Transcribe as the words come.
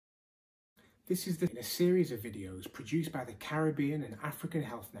This is in a series of videos produced by the Caribbean and African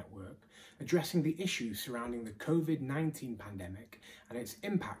Health Network addressing the issues surrounding the COVID-19 pandemic and its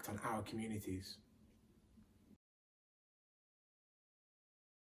impact on our communities.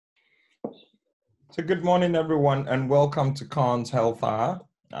 So good morning, everyone, and welcome to CAHN's Health Hour.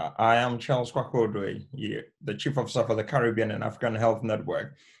 I am Charles Kwakodwe, the Chief Officer for the Caribbean and African Health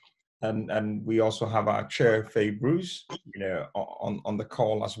Network. And we also have our chair, Faye Bruce, on the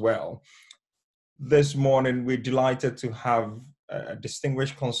call as well. This morning, we're delighted to have a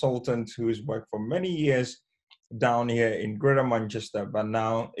distinguished consultant who has worked for many years down here in Greater Manchester, but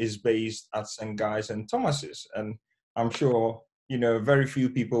now is based at St. Guy's and Thomas's. And I'm sure, very few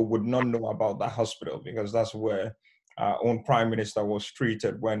people would not know about that hospital because that's where our own Prime Minister was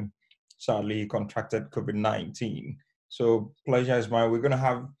treated when sadly he contracted COVID-19. So pleasure is mine. We're going to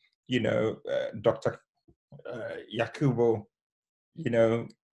have, Dr. Yakubu,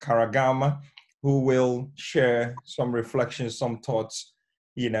 Karagama, who will share some reflections, some thoughts,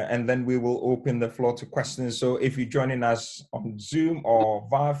 and then we will open the floor to questions. So if you're joining us on Zoom or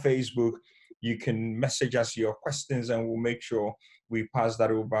via Facebook, you can message us your questions and we'll make sure we pass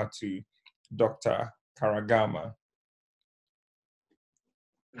that over to Dr. Karagama.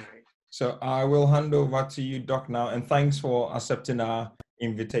 So I will hand over to you, Doc, now, and thanks for accepting our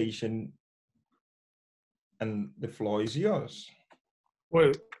invitation. And the floor is yours.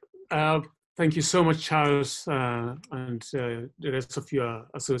 Well, thank you so much, Charles, and the rest of your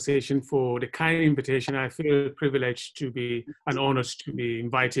association for the kind invitation. I feel privileged to be and honored to be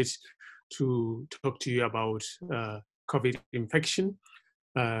invited to talk to you about COVID infection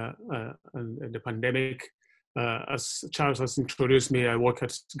and the pandemic. As Charles has introduced me, I work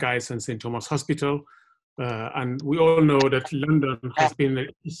at Guy's and St. Thomas Hospital, and we all know that London has been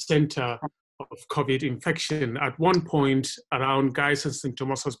the center of COVID infection. At one point around Guy's and St.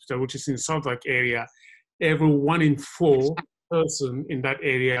 Thomas Hospital, which is in Southwark area, every 1 in 4 person in that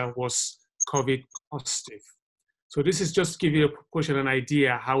area was COVID positive. So this is just to give you a proportion, an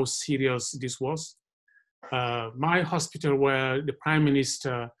idea how serious this was. My hospital where the Prime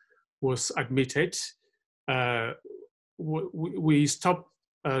Minister was admitted, we stopped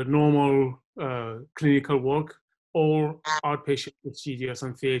normal clinical work. All outpatient procedures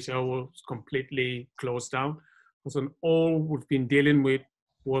and theatre was completely closed down. So all we've been dealing with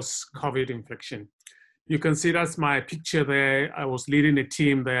was COVID infection. You can see that's my picture there. I was leading a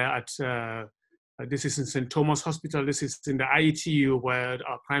team there at, this is in St. Thomas Hospital. This is in the ITU where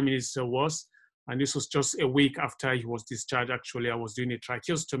our Prime Minister was. And this was just a week after he was discharged. Actually, I was doing a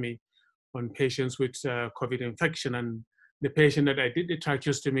tracheostomy on patients with COVID infection. And the patient that I did the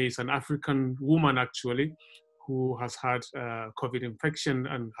tracheostomy is an African woman, actually, who has had COVID infection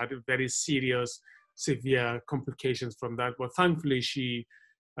and had very serious, severe complications from that. But thankfully, she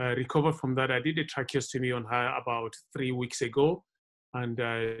recovered from that. I did a tracheostomy on her about 3 weeks ago, and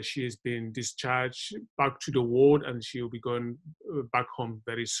she has been discharged back to the ward, and she will be going back home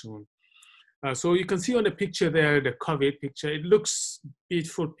very soon. So you can see on the picture there, the COVID picture. It looks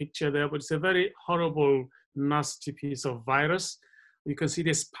beautiful picture there, but it's a very horrible, nasty piece of virus. You can see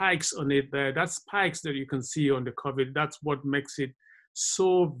the spikes on it there. That spikes that you can see on the COVID, that's what makes it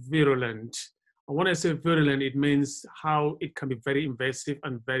so virulent. And when I say virulent, it means how it can be very invasive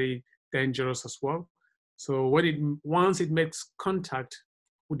and very dangerous as well. So once it makes contact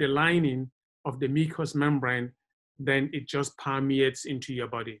with the lining of the mucous membrane, then it just permeates into your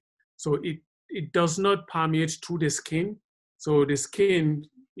body. So it does not permeate through the skin. So the skin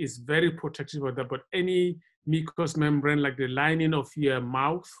is very protective of that, but any mucous membrane, like the lining of your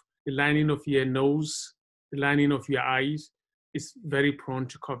mouth, the lining of your nose, the lining of your eyes, is very prone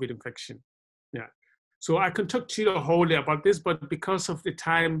to COVID infection. Yeah. So I can talk to you the whole day about this, but because of the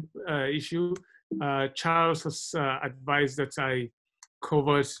time issue, Charles has advised that I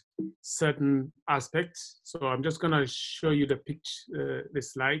covered certain aspects. So I'm just gonna show you the picture, the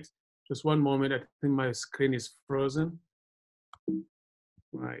slide. Just one moment, I think my screen is frozen.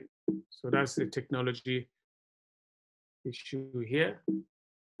 Right, so that's the technology issue here.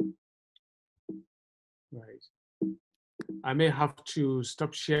 Right. I may have to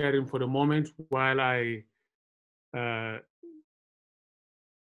stop sharing for the moment while I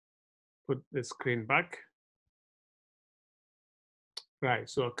put the screen back. Right,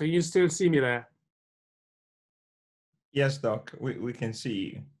 so can you still see me there? Yes, Doc, we can see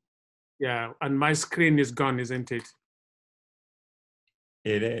you. Yeah, and my screen is gone, isn't it?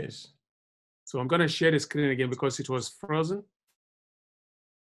 It is. So I'm gonna share the screen again because it was frozen.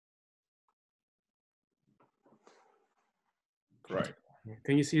 Right.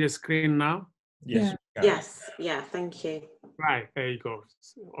 Can you see the screen now? Yes. Yes. Yeah. Thank you. Right. There you go.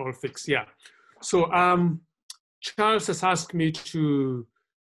 It's all fixed. Yeah. So Charles has asked me to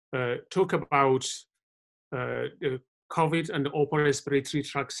talk about the COVID and the upper respiratory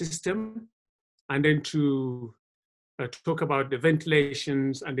tract system, and then to talk about the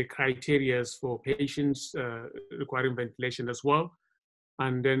ventilations and the criteria for patients requiring ventilation as well.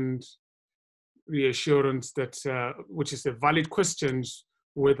 And then reassurance that, which is a valid question,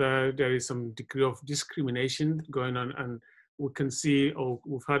 whether there is some degree of discrimination going on. And we can see, or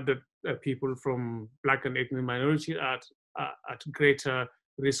we've heard that people from Black and ethnic minority are at greater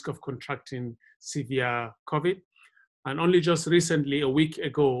risk of contracting severe COVID. And only just recently, a week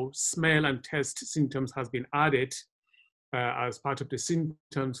ago, smell and taste symptoms has been added as part of the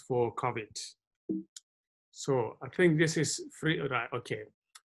symptoms for COVID. So I think this is free, right? Okay.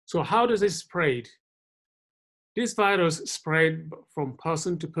 So how does it spread? This virus spread from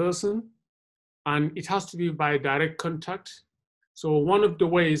person to person, and it has to be by direct contact. So one of the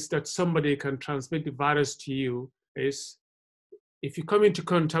ways that somebody can transmit the virus to you is if you come into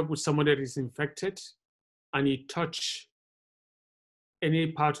contact with someone that is infected and you touch any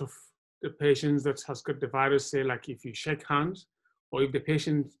part of the patient that has got the virus, say like if you shake hands, or if the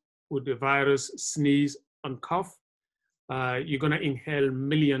patient with the virus sneeze and cough, you're gonna inhale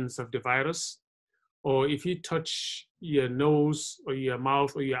millions of the virus. Or if you touch your nose or your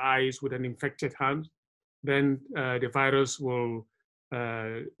mouth or your eyes with an infected hand, then the virus will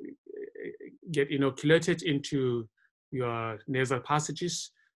get inoculated into your nasal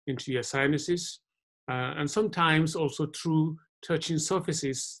passages, into your sinuses, and sometimes also through touching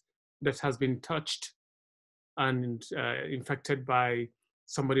surfaces that has been touched and infected by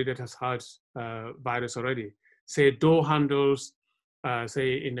somebody that has had virus already. Say door handles,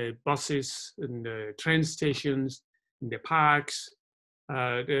 say in the buses, in the train stations, in the parks.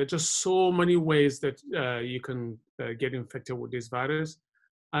 There are just so many ways that you can get infected with this virus.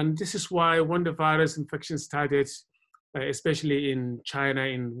 And this is why when the virus infection started, especially in China,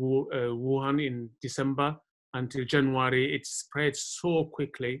 in Wuhan in December until January, it spread so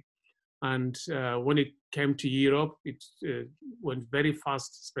quickly. And when it came to Europe, it went very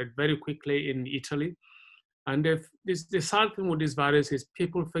fast, spread very quickly in Italy. And the sad thing with this virus is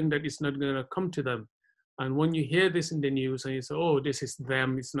people think that it's not going to come to them. And when you hear this in the news and you say, oh, this is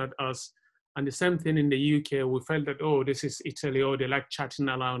them, it's not us. And the same thing in the UK, we felt that, oh, this is Italy, oh, they like chatting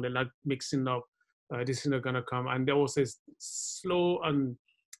around, they like mixing up, this is not going to come. And there was this slow and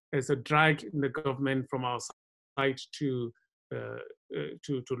there's a drag in the government from our side to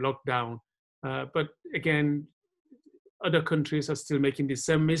lock down. But again, other countries are still making the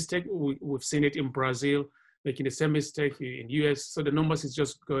same mistake. We've seen it in Brazil, making the same mistake in the US. So the numbers is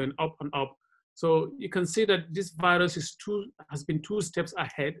just going up and up. So you can see that this virus has been 2 steps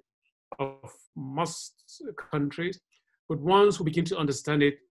ahead of most countries. But once we begin to understand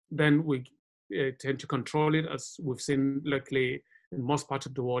it, then we tend to control it, as we've seen luckily in most parts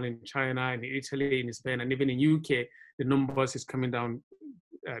of the world, in China, in Italy, in Spain, and even in UK, the numbers is coming down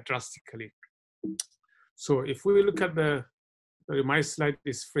drastically. So if we look at my slide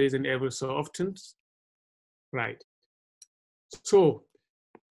is phrasing ever so often, right? So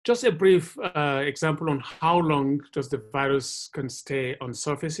just a brief example on how long does the virus can stay on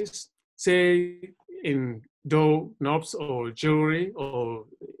surfaces, say in door knobs or jewelry or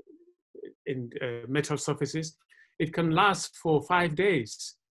in metal surfaces. It can last for 5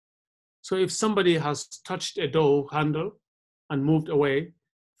 days. So if somebody has touched a door handle and moved away,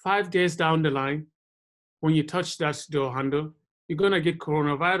 5 days down the line, when you touch that door handle, you're gonna get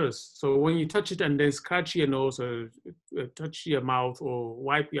coronavirus. So when you touch it and then scratch your nose or touch your mouth or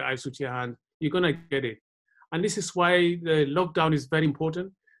wipe your eyes with your hand, you're gonna get it. And this is why the lockdown is very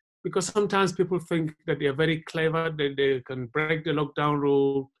important, because sometimes people think that they're very clever, that they can break the lockdown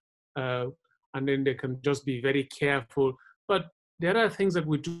rule, and then they can just be very careful. But there are things that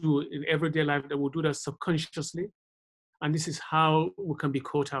we do in everyday life that we do that subconsciously. And this is how we can be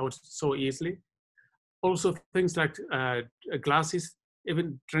caught out so easily. Also things like glasses,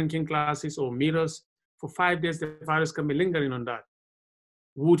 even drinking glasses or mirrors, for 5 days, the virus can be lingering on that.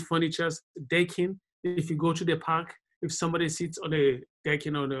 Wood furnitures, decking, if you go to the park, if somebody sits on a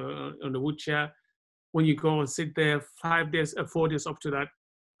decking on the wood chair, when you go and sit there 5 days, 4 days up to that,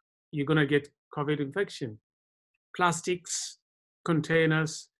 you're gonna get COVID infection. Plastics,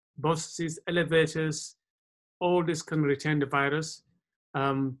 containers, buses, elevators, all this can retain the virus.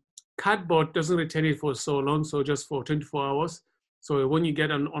 Cardboard doesn't retain it for so long, so just for 24 hours. So when you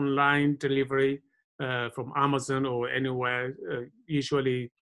get an online delivery from Amazon or anywhere,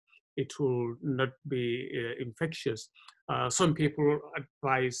 usually it will not be infectious. Some people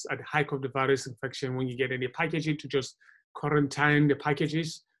advise at the height of the virus infection, when you get any packaging, to just quarantine the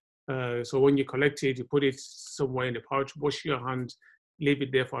packages So when you collect it, you put it somewhere in the pouch, wash your hands, leave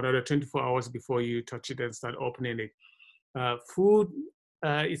it there for another 24 hours before you touch it and start opening it. Food,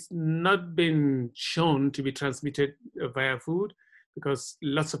 it's not been shown to be transmitted via food, because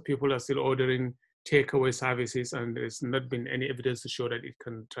lots of people are still ordering takeaway services, and there's not been any evidence to show that it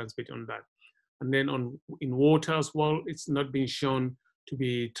can transmit on that. And then in water as well, it's not been shown to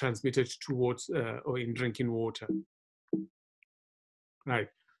be transmitted towards or in drinking water. Right.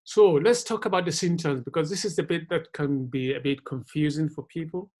 So let's talk about the symptoms, because this is the bit that can be a bit confusing for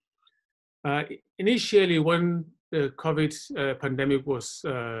people. Initially, when the COVID pandemic was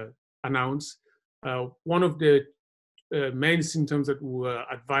announced, one of the main symptoms that we were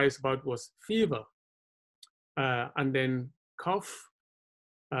advised about was fever, and then cough,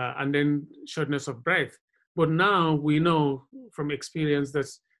 and then shortness of breath. But now we know from experience that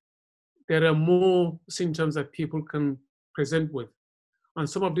there are more symptoms that people can present with. And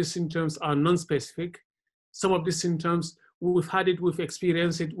some of these symptoms are non-specific. Some of these symptoms, we've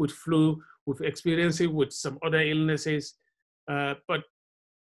experienced it with flu, we've experienced it with some other illnesses, but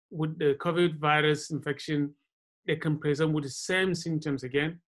with the COVID virus infection, they can present with the same symptoms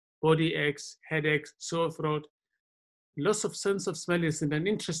again: body aches, headaches, sore throat. Loss of sense of smell is an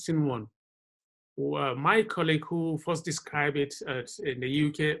interesting one. My colleague who first described it in the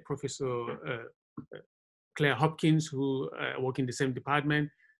UK, Professor Claire Hopkins, who work in the same department,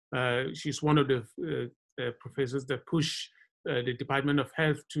 she's one of the professors that push the Department of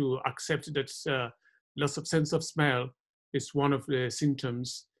Health to accept that loss of sense of smell is one of the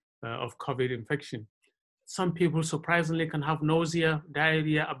symptoms of COVID infection. Some people surprisingly can have nausea,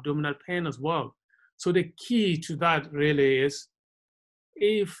 diarrhea, abdominal pain as well. So the key to that really is,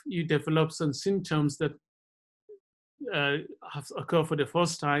 if you develop some symptoms that have occurred for the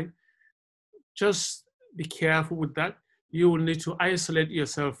first time, just be careful with that. You will need to isolate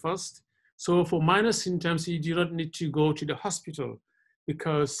yourself first. So for minor symptoms, you do not need to go to the hospital,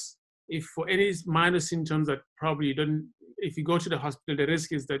 because if for any minor symptoms that probably you don't, if you go to the hospital, the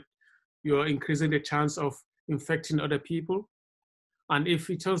risk is that you're increasing the chance of infecting other people. And if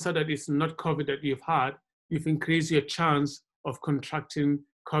it turns out that it's not COVID that you've had, you've increased your chance of contracting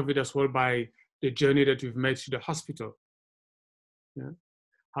COVID as well by the journey that you've made to the hospital. Yeah.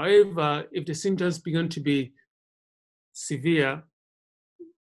 However, if the symptoms begin to be severe,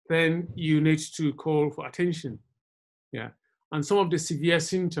 then you need to call for attention. Yeah. And some of the severe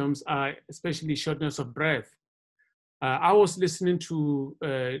symptoms are especially shortness of breath. I was listening to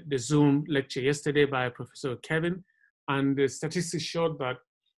the Zoom lecture yesterday by Professor Kevin, and the statistics showed that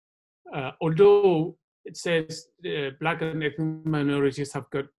although it says Black and ethnic minorities have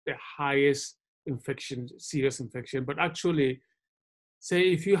got the highest infection, serious infection, but actually, say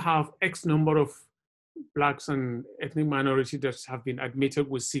if you have X number of Blacks and ethnic minorities that have been admitted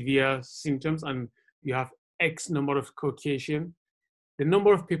with severe symptoms, and you have X number of Caucasian, the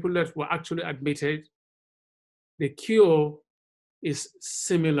number of people that were actually admitted, the cure is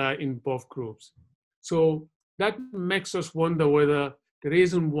similar in both groups. So that makes us wonder whether the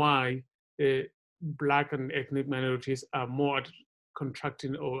reason why Black and ethnic minorities are more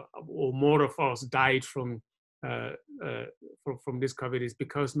contracting, or more of us died from this COVID, is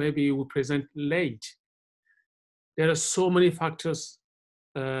because maybe we present late. There are so many factors,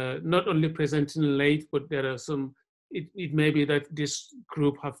 not only presenting late, but there are some, it may be that this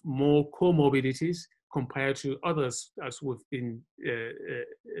group have more comorbidities compared to others, as we've been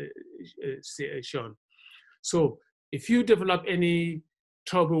shown. So if you develop any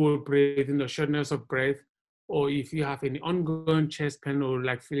trouble with breathing or shortness of breath, or if you have any ongoing chest pain or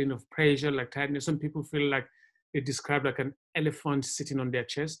like feeling of pressure, like tightness, some people feel like they describe like an elephant sitting on their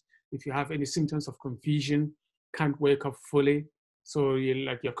chest. If you have any symptoms of confusion, can't wake up fully, so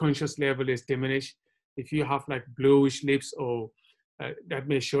your conscious level is diminished. If you have like bluish lips, or that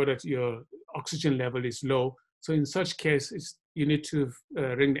may show that your oxygen level is low. So in such cases, you need to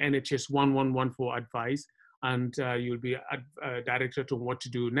ring the NHS 111 for advice, and you'll be directed on what to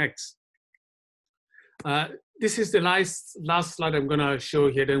do next. This is the last slide I'm going to show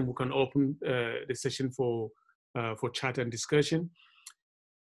here, then we can open the session for chat and discussion.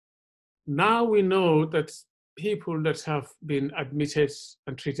 Now we know that people that have been admitted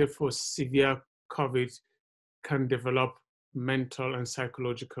and treated for severe COVID can develop mental and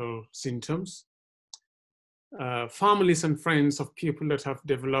psychological symptoms. Families and friends of people that have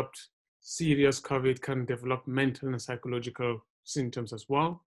developed serious COVID can develop mental and psychological symptoms as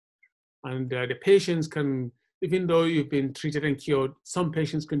well. And the patients can, even though you've been treated and cured, some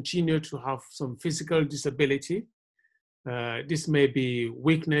patients continue to have some physical disability. This may be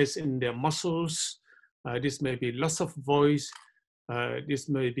weakness in their muscles. This may be loss of voice. This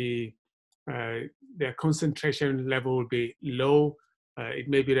may be their concentration level will be low. It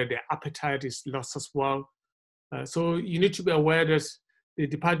may be that their appetite is lost as well. So you need to be aware that the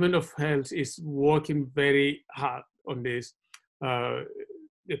Department of Health is working very hard on this.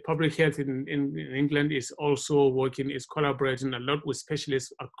 The public health in England is also working, is collaborating a lot with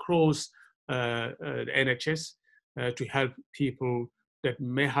specialists across the NHS to help people that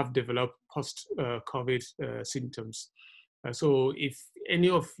may have developed post-COVID symptoms. So if any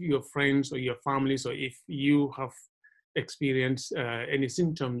of your friends or your families, or if you have experienced any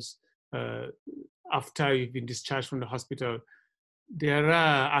symptoms after you've been discharged from the hospital, there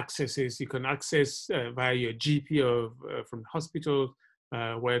are accesses you can access via your GP or from the hospital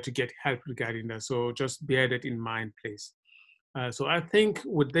where to get help regarding that. So just bear that in mind, please. So I think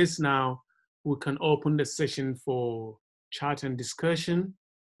with this now, we can open the session for chat and discussion,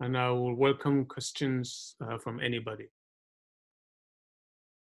 and I will welcome questions from anybody.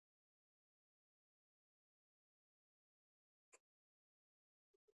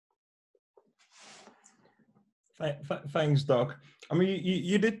 Thanks, Doc. I mean,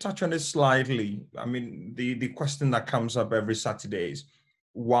 you did touch on this slightly. I mean, the question that comes up every Saturday is,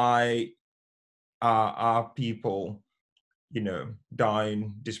 why are people,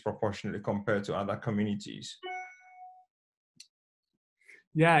 dying disproportionately compared to other communities?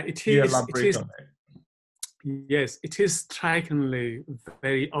 Yeah, it You is. elaborate on it. Yes, it is strikingly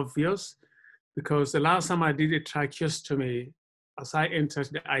very obvious, because the last time I did a tracheostomy, as I entered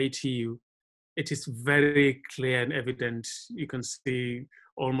the ITU, it is very clear and evident. You can see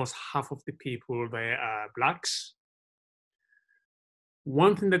almost half of the people there are Blacks.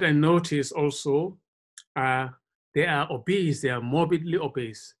 One thing that I noticed also, they are obese, they are morbidly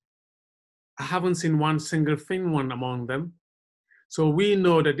obese. I haven't seen one single thin one among them. So we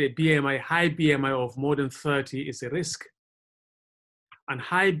know that the BMI, high BMI of more than 30 is a risk. And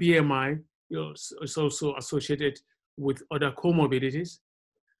high BMI is also associated with other comorbidities.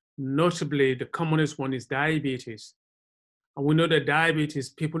 Notably, the commonest one is diabetes. And we know that diabetes,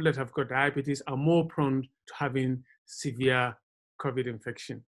 people that have got diabetes are more prone to having severe COVID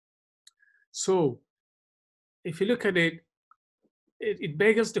infection. So if you look at it, it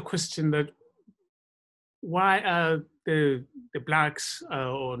begs the question that why are the Blacks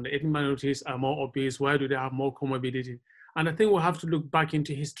or the ethnic minorities are more obese? Why do they have more comorbidity? And I think we'll have to look back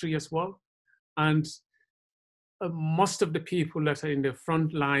into history as well. And most of the people that are in the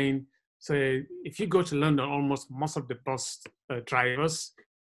front line, say, if you go to London, almost most of the bus drivers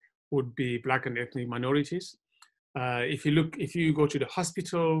would be Black and ethnic minorities. If you go to the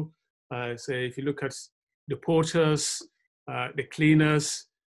hospital, say, if you look at the porters, the cleaners,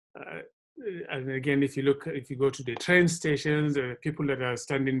 and again, if you go to the train stations, the people that are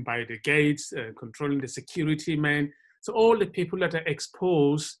standing by the gates, controlling the security men, so all the people that are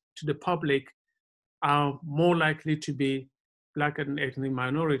exposed to the public are more likely to be Black and ethnic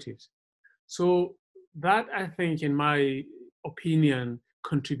minorities. So that, I think, in my opinion,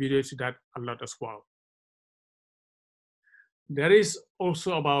 contributed to that a lot as well. There is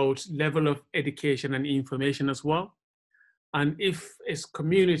also about level of education and information as well. And if a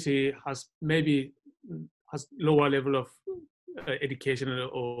community has lower level of education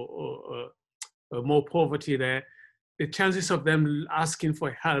or more poverty there, the chances of them asking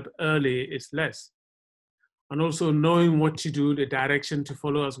for help early is less. And also knowing what to do, the direction to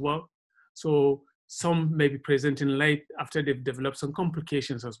follow as well. So some may be presenting late after they've developed some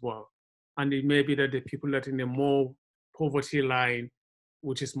complications as well. And it may be that the people that are in the more poverty line,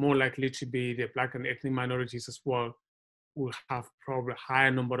 which is more likely to be the Black and ethnic minorities as well, will have probably a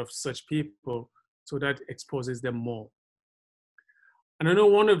higher number of such people, so that exposes them more. And I know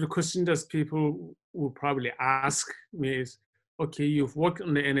one of the questions that people will probably ask me is, okay, you've worked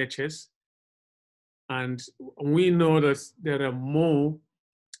on the NHS, and we know that there are more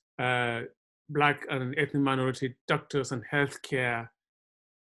Black and ethnic minority doctors and healthcare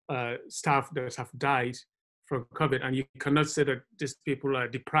staff that have died from COVID, and you cannot say that these people are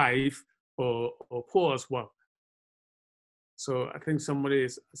deprived or poor as well. So I think somebody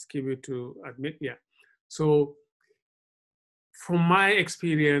is asking me to admit, yeah. So from my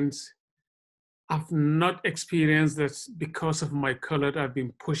experience, I've not experienced that because of my color, I've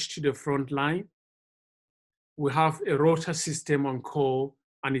been pushed to the front line. We have a rota system on call,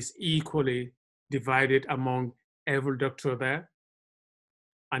 and it's equally divided among every doctor there.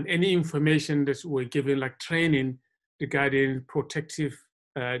 And any information that we're given, like training regarding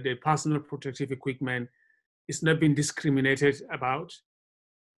the personal protective equipment, is not being discriminated about.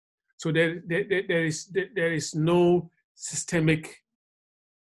 So there is no systemic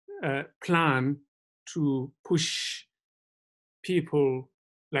plan to push people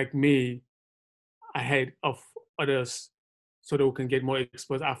like me ahead of others so that we can get more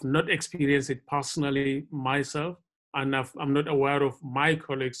exposed. I've not experienced it personally myself, and I'm not aware of my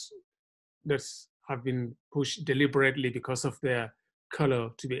colleagues that have been pushed deliberately because of their color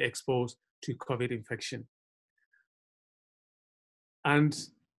to be exposed to COVID infection. And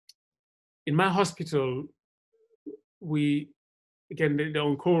in my hospital, again, the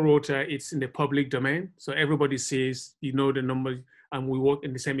on-call rota, it's in the public domain. So everybody sees, you know, the numbers, and we work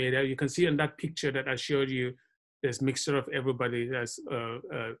in the same area. You can see in that picture that I showed you, there's mixture of everybody that's on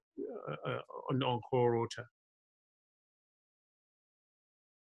the on-call rota.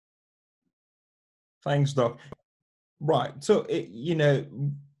 Thanks, Doc. Right. So, you know,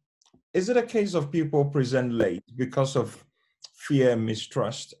 is it a case of people present late because of fear and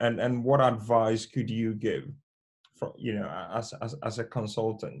mistrust? And what advice could you give, for, you know, as a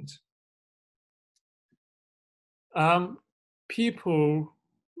consultant? People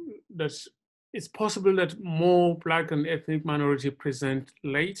it's possible that more Black and ethnic minority present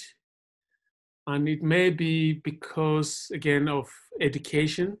late, and it may be because, again, of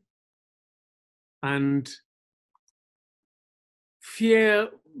education and fear.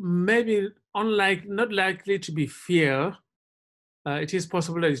 Maybe not likely to be fear. It is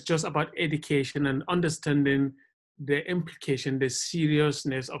possible that it's just about education and understanding the implication, the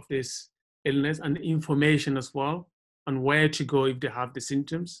seriousness of this illness, and information as well on where to go if they have the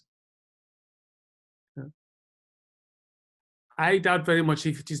symptoms. I doubt very much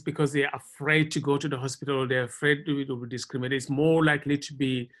if it is because they're afraid to go to the hospital or they're afraid to be discriminated. It's more likely to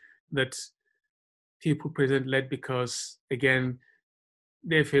be that people present late because, again,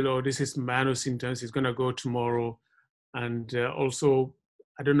 they feel, oh, this is minor symptoms, it's going to go tomorrow. And also,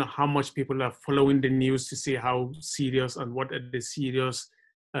 I don't know how much people are following the news to see how serious and what are the serious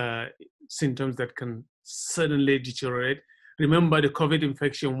symptoms that can suddenly deteriorate. Remember the COVID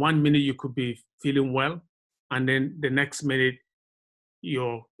infection, 1 minute you could be feeling well, and then the next minute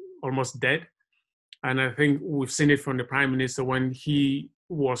you're almost dead. And I think we've seen it from the Prime Minister when he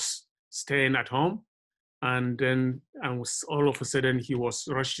was staying at home, and then all of a sudden he was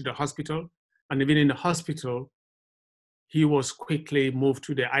rushed to the hospital. And even in the hospital, he was quickly moved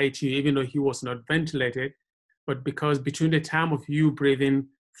to the ITU, even though he was not ventilated. But because between the time of you breathing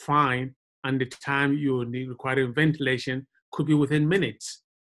fine and the time you need requiring ventilation could be within minutes.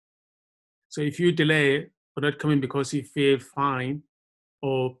 So if you delay or not coming because you feel fine,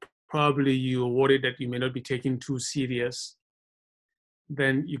 or probably you're worried that you may not be taken too serious,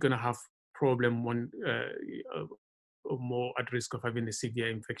 then you're going to have problem when more at risk of having a severe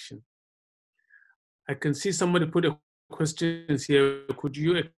infection. I can see somebody put a questions here. Could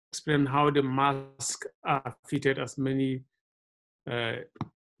you explain how the masks are fitted, as many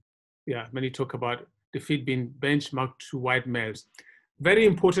talk about the fit being benchmarked to white males? Very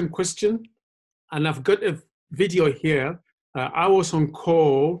important question. And I've got a video here. I was on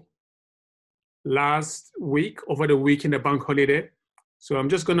call last week, over the week in the bank holiday. So I'm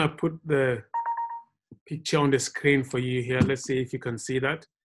just gonna put the picture on the screen for you here. Let's see if you can see that,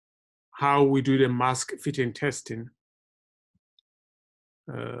 how we do the mask fitting testing.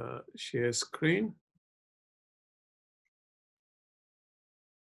 Share screen.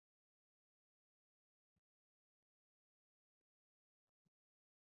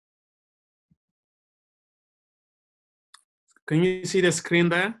 Can you see the screen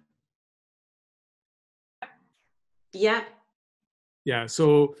there? Yeah. Yeah,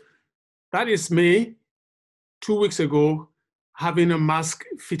 so that is me 2 weeks ago having a mask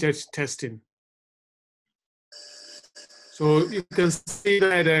fitted testing. So you can see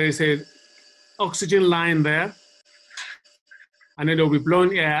that there is an oxygen line there, and then there will be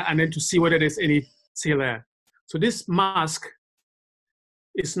blown air, and then to see whether there's any seal air. So this mask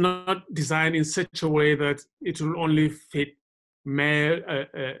is not designed in such a way that it will only fit male,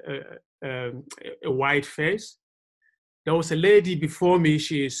 a white face. There was a lady before me,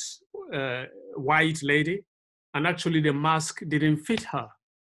 she's a white lady, and actually the mask didn't fit her.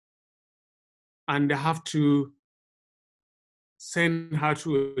 And they have to send her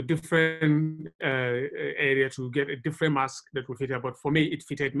to a different area to get a different mask that will fit her. But for me, it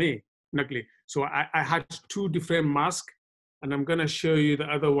fitted me, luckily. So I had 2 different masks, and I'm gonna show you the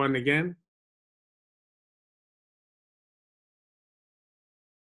other one again.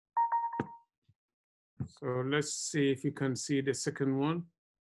 So let's see if you can see the second one.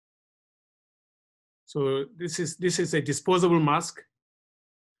 So this is a disposable mask,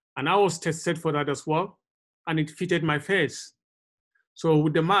 and I was tested for that as well, and it fitted my face. So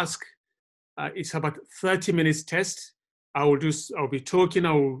with the mask, it's about 30 minutes test. I'll be talking,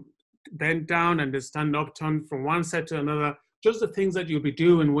 I'll bend down and then stand up, turn from one side to another just the things that you'll be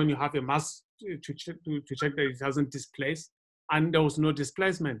doing when you have a mask to check that it hasn't displaced, and there was no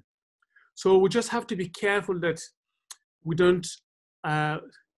displacement. So we just have to be careful that we don't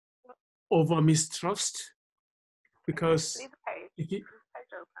over mistrust, because if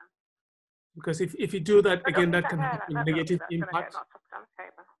you do that again, that can have a negative impact.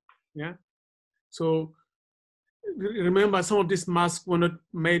 Yeah. So remember, some of these masks were not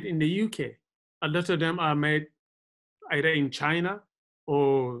made in the UK. A lot of them are made either in China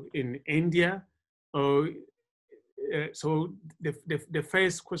or in India, or so the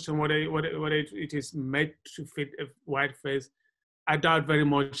face question, whether it is made to fit a white face, I doubt very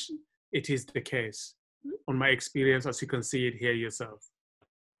much it is the case, on my experience, as you can see it here yourself.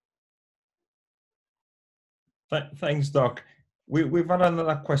 Thanks, Doc. We've had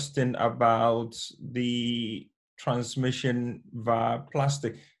another question about the transmission via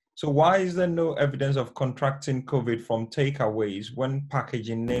plastic. So why is there no evidence of contracting COVID from takeaways when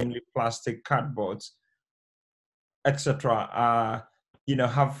packaging, namely plastic, cardboards, etc.,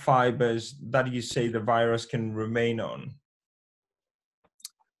 have fibers that you say the virus can remain on?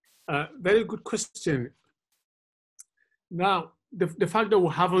 Very good question. Now, the fact that we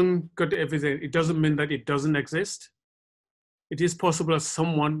haven't got the evidence, it doesn't mean that it doesn't exist. It is possible that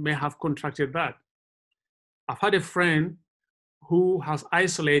someone may have contracted that. I've had a friend who has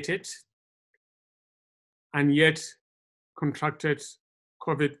isolated and yet contracted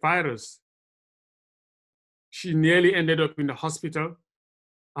COVID virus. She nearly ended up in the hospital.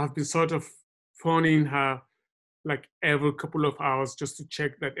 I've been sort of phoning her like every couple of hours just to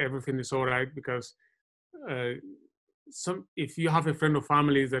check that everything is all right, because if you have a friend or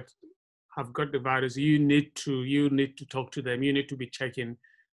family that have got the virus, you need to talk to them. You need to be checking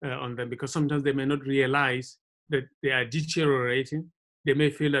on them, because sometimes they may not realize that they are deteriorating. They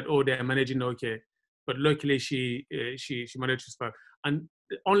may feel that, oh, they are managing okay, but luckily she managed to survive. And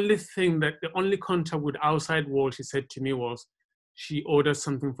the only contact with outside world, she said to me, was she ordered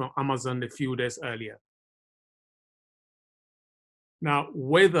something from Amazon a few days earlier. Now,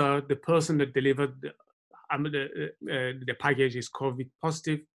 whether the person that delivered the package is COVID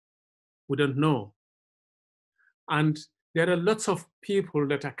positive, we don't know. And there are lots of people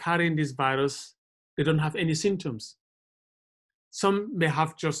that are carrying this virus. They don't have any symptoms. Some may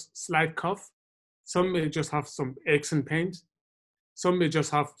have just slight cough. Some may just have some aches and pains. Some may just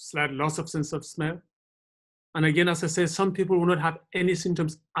have slight loss of sense of smell. And again, as I said, some people will not have any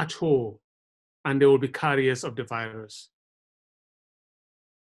symptoms at all, and they will be carriers of the virus.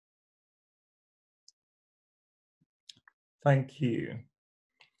 Thank you.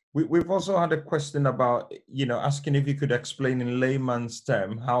 We've also had a question about, asking if you could explain in layman's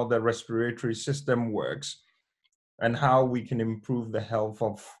terms how the respiratory system works and how we can improve the health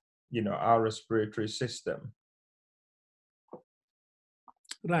of, our respiratory system.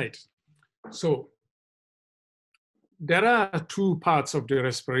 Right. So there are two parts of the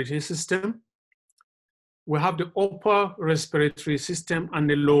respiratory system. We have the upper respiratory system and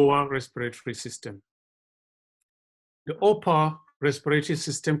the lower respiratory system. The upper respiratory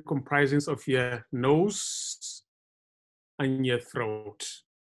system comprises of your nose and your throat.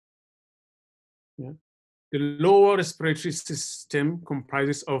 Yeah. The lower respiratory system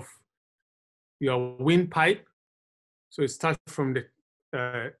comprises of your windpipe. So it starts from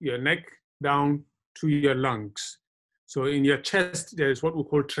your neck down to your lungs. So in your chest, there is what we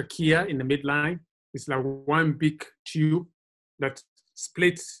call trachea in the midline. It's like one big tube that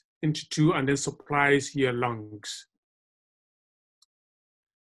splits into two and then supplies your lungs.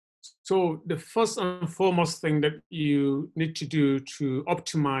 So the first and foremost thing that you need to do to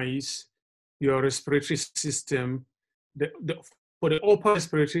optimize your respiratory system, for the upper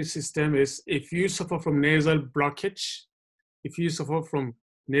respiratory system, is if you suffer from nasal blockage, if you suffer from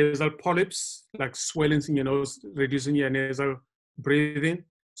nasal polyps, like swellings in your nose, reducing your nasal breathing,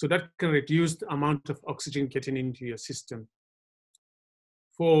 so that can reduce the amount of oxygen getting into your system.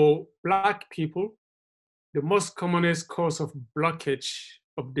 For Black people, the most commonest cause of blockage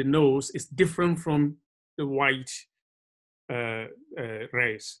of the nose is different from the white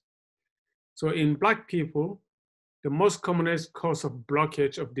race. So in Black people, the most commonest cause of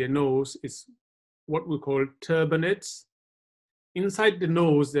blockage of the nose is what we call turbinates. Inside the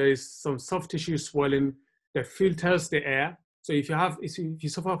nose, there is some soft tissue swelling that filters the air. So if you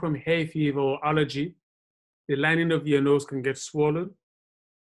suffer from hay fever or allergy, the lining of your nose can get swollen,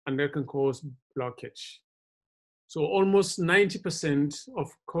 and that can cause blockage. So almost 90%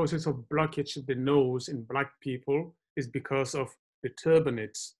 of causes of blockage of the nose in Black people is because of the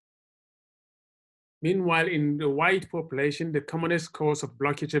turbinates. Meanwhile, in the white population, the commonest cause of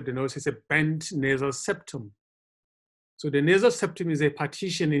blockage of the nose is a bent nasal septum. So the nasal septum is a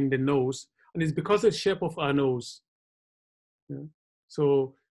partition in the nose, and it's because of the shape of our nose. Yeah.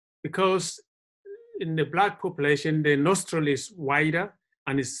 So because in the Black population, the nostril is wider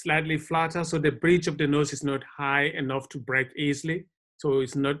and is slightly flatter, so the bridge of the nose is not high enough to break easily. So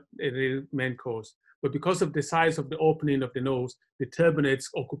it's not a real main cause. But because of the size of the opening of the nose, the turbinates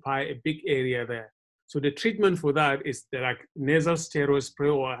occupy a big area there. So the treatment for that is like nasal steroid spray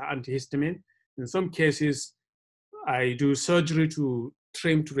or antihistamine. In some cases, I do surgery to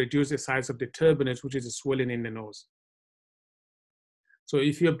trim to reduce the size of the turbinates, which is a swelling in the nose. So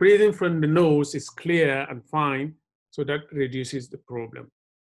if you're breathing from the nose, it's clear and fine, so that reduces the problem.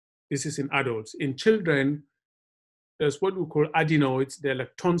 This is in adults. In children, there's what we call adenoids. They're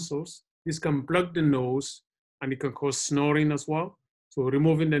like tonsils. This can block the nose, and it can cause snoring as well. So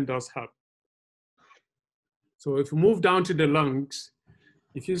removing them does help. So if you move down to the lungs,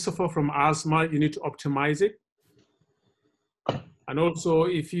 if you suffer from asthma, you need to optimize it. And also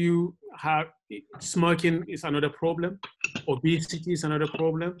if you have smoking is another problem, obesity is another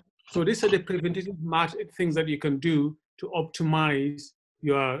problem. So these are the preventative things that you can do to optimize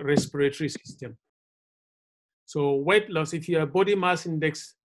your respiratory system. So weight loss, if your body mass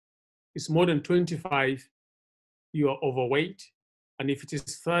index is more than 25, you are overweight. And if it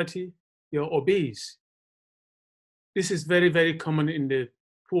is 30, you're obese. This is very, very common in the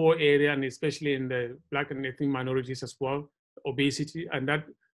poor area, and especially in the Black and ethnic minorities as well, obesity, and that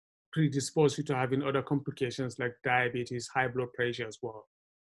predisposes you to having other complications like diabetes, high blood pressure as well.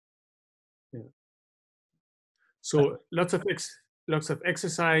 Yeah. So lots of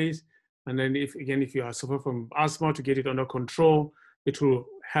exercise, and then if you are suffering from asthma, to get it under control, it will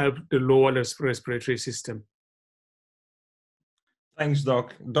help the lower respiratory system. Thanks,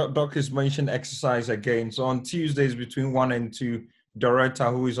 Doc. Doc has mentioned exercise again. So on Tuesdays between 1 and 2,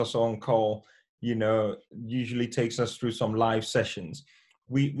 Doretta, who is also on call, usually takes us through some live sessions.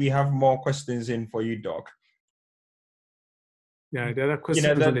 We have more questions in for you, Doc. Yeah, there are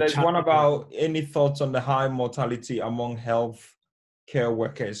questions. There's one about any thoughts on the high mortality among health care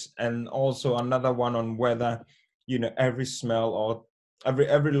workers, and also another one on whether every smell or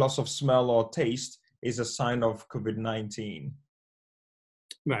every loss of smell or taste is a sign of COVID-19.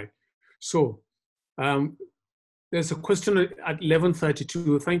 Right. So there's a question at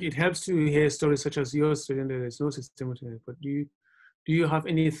 11:32. I think it helps to hear stories such as yours, so there is no system. But do you have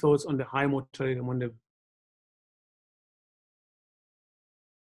any thoughts on the high mortality among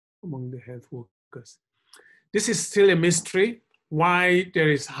the health workers? This is still a mystery, why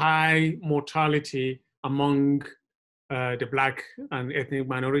there is high mortality among the Black and ethnic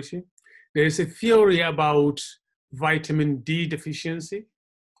minority. There is a theory about vitamin D deficiency.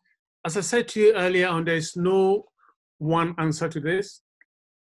 As I said to you earlier on, there is no one answer to this.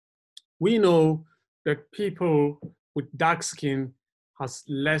 We know that people with dark skin has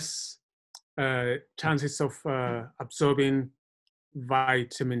less chances of absorbing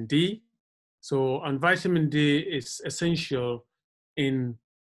vitamin D. So, and vitamin D is essential in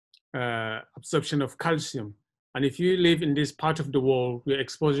absorption of calcium. And if you live in this part of the world, your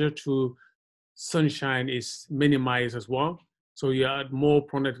exposure to sunshine is minimized as well. So you are more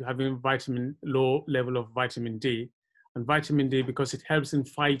prone to having low level of vitamin D. And vitamin D, because it helps in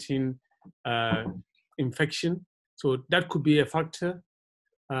fighting infection. So that could be a factor.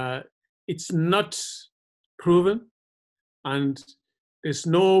 It's not proven, and there's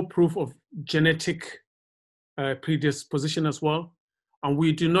no proof of genetic predisposition as well. And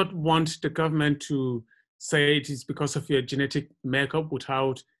we do not want the government to say it is because of your genetic makeup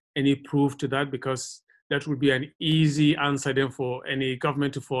without any proof to that, because that would be an easy answer then for any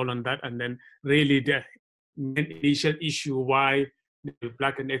government to fall on that. And then really the main initial issue why the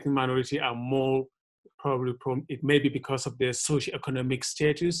Black and ethnic minority are more probably prone, it may be because of their socioeconomic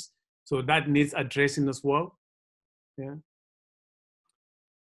status. So that needs addressing as well. Yeah.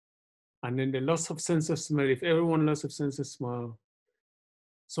 And then the loss of sense of smell, if everyone lost a sense of smell.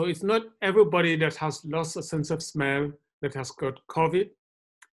 So it's not everybody that has lost a sense of smell that has got COVID,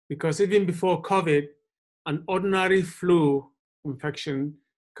 because even before COVID, an ordinary flu infection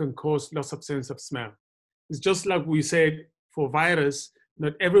can cause loss of sense of smell. It's just like we said for virus,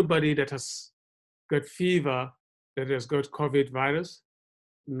 not everybody that has got fever that has got COVID virus.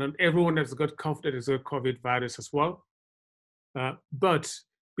 Not everyone that's got cough that has got COVID virus as well. But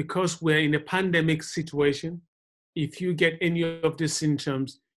because we're in a pandemic situation, if you get any of these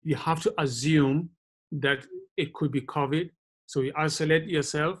symptoms, you have to assume that it could be COVID. So you isolate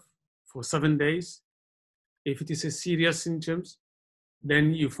yourself for 7 days. If it is a serious symptoms,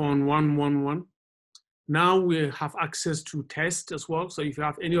 then you phone 111. Now we have access to tests as well. So if you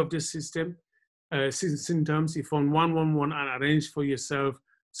have any of this system, symptoms, you phone 111 and arrange for yourself.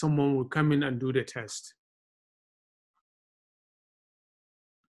 Someone will come in and do the test.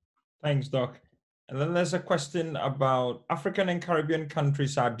 Thanks, Doc. And then there's a question about African and Caribbean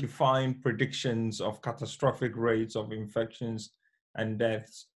countries are defying predictions of catastrophic rates of infections and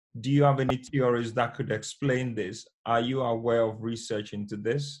deaths. Do you have any theories that could explain this? Are you aware of research into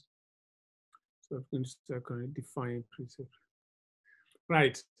this? So I'm going to define precept.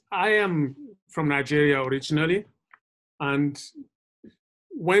 Right. I am from Nigeria originally, and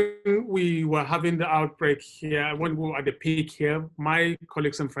when we were having the outbreak here, when we were at the peak here, my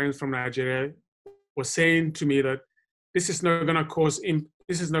colleagues and friends from Nigeria were saying to me that this is not going to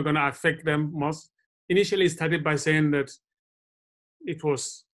this is not going to affect them much. Initially, it started by saying that it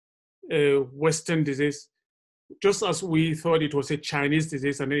was a Western disease, just as we thought it was a Chinese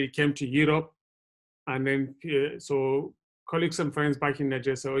disease, and then it came to Europe, and then so colleagues and friends back in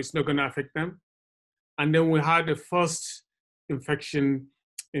Nigeria, so it's not going to affect them. And then we had the first infection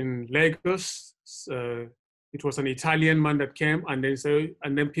in Lagos. It was an Italian man that came, and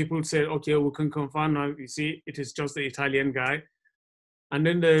then people said, okay, we can confirm now, you see, it is just the Italian guy. And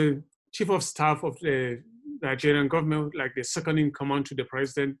then the chief of staff of the Nigerian government, like the second in command to the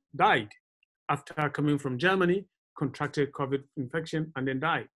president, died after coming from Germany, contracted COVID infection, and then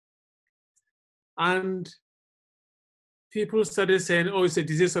died. And people started saying, oh, it's a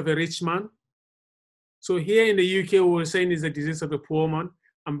disease of a rich man. So here in the UK, we were saying it's a disease of a poor man.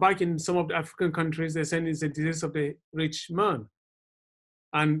 And back in some of the African countries, they're saying it's a disease of the rich man.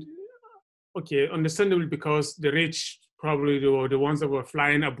 And okay, understandably, because the rich probably were the ones that were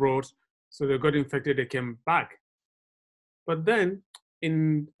flying abroad, so they got infected, they came back. But then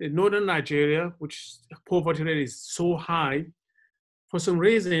in northern Nigeria, which poverty rate is so high, for some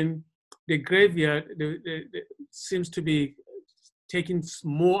reason, the graveyard seems to be taking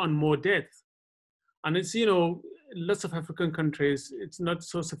more and more deaths. And it's, you know, lots of African countries, it's not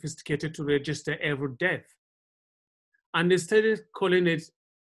so sophisticated to register every death. And they started calling it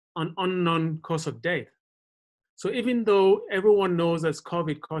an unknown cause of death. So even though everyone knows that's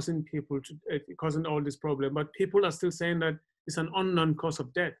COVID causing causing all this problem, but people are still saying that it's an unknown cause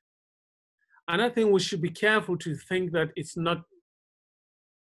of death. And I think we should be careful to think that it's not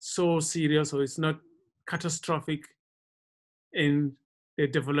so serious or it's not catastrophic in the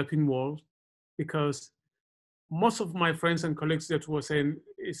developing world, because most of my friends and colleagues that were saying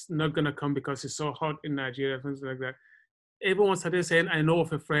it's not going to come because it's so hot in Nigeria, things like that, everyone started saying, I know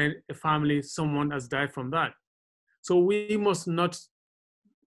of a friend, a family, someone has died from that. So we must not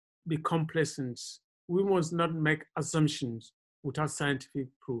be complacent. We must not make assumptions without scientific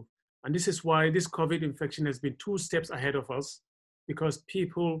proof. And this is why this COVID infection has been 2 steps ahead of us, because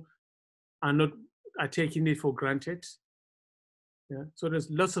people are taking it for granted. Yeah? So there's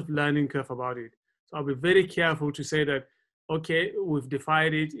lots of learning curve about it. So I'll be very careful to say that, okay, we've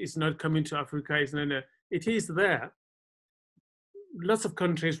defied it, it's not coming to Africa, it's not it is there. Lots of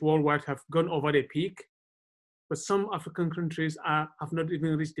countries worldwide have gone over the peak, but some African countries have not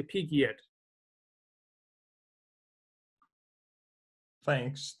even reached the peak yet.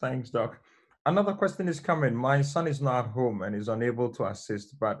 Thanks, Doc. Another question is coming. My son is not at home and is unable to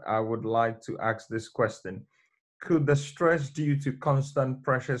assist, but I would like to ask this question. Could the stress due to constant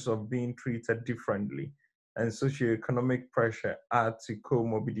pressures of being treated differently and socioeconomic pressure add to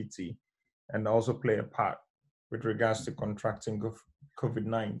comorbidity and also play a part with regards to contracting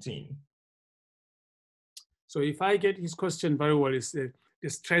COVID-19? So if I get his question very well, is the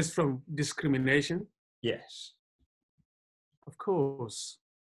stress from discrimination? Yes. Of course.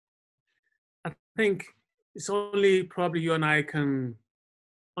 I think it's only probably you and I can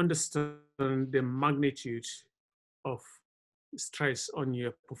understand the magnitude of stress on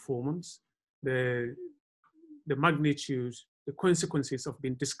your performance, the magnitude, the consequences of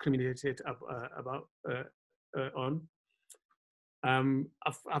being discriminated on.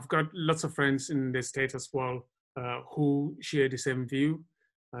 I've got lots of friends in the state as well who share the same view.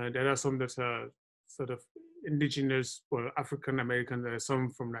 There are some that are sort of indigenous, well, African American. There are some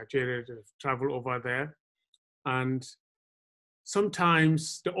from Nigeria that travel over there. And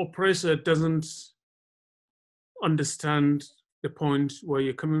sometimes the oppressor doesn't understand the point where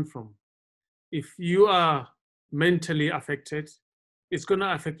you're coming from. If you are mentally affected, it's going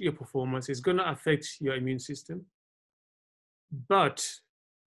to affect your performance. It's going to affect your immune system. But,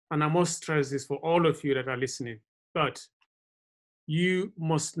 and I must stress this for all of you that are listening, but you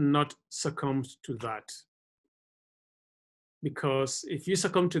must not succumb to that. Because if you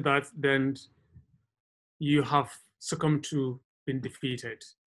succumb to that, then you have succumbed to being defeated.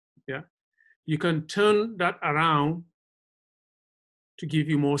 Yeah, you can turn that around to give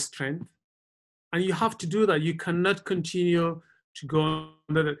you more strength. And you have to do that. You cannot continue to go on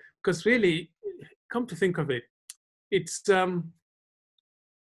that, because really, come to think of it, it's I'll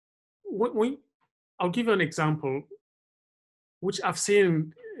give you an example, which I've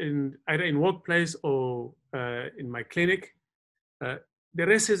seen in either in workplace or in my clinic. The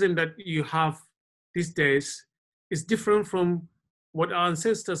racism that you have these days is different from what our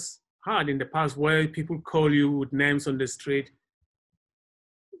ancestors had in the past, where people call you with names on the street.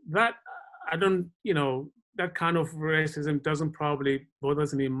 That, I don't, that kind of racism doesn't probably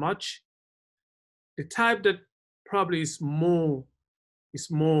bothers me much. The type that probably is more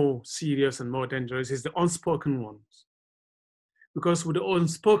serious and more dangerous is the unspoken ones. Because with the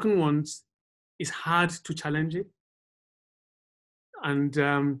unspoken ones, it's hard to challenge it. And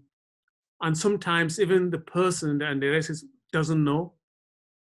sometimes even the person and the racist doesn't know.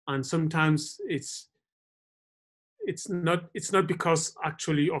 And sometimes it's not because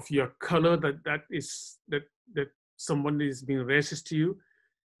actually of your color that someone is being racist to you.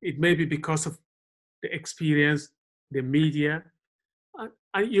 It may be because of the experience, the media.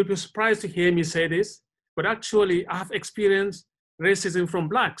 And you'll be surprised to hear me say this, but actually I have experienced racism from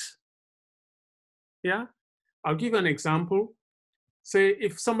Blacks. Yeah, I'll give you an example. Say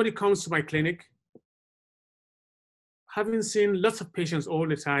if somebody comes to my clinic, having seen lots of patients all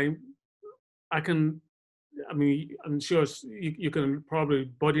the time, I'm sure you can probably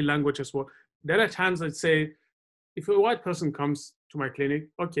body language as well. There are times I'd say, if a white person comes to my clinic,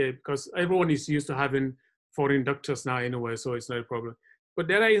 okay, because everyone is used to having foreign doctors now anyway, so it's not a problem. But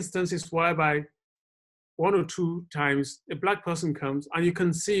there are instances whereby 1 or 2 times a Black person comes and you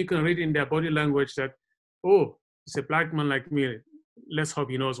can read in their body language that, oh, it's a Black man like me. Let's hope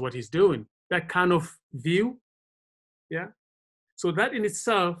he knows what he's doing. That kind of view, yeah. So that in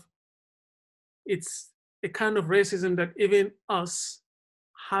itself, it's a kind of racism that even us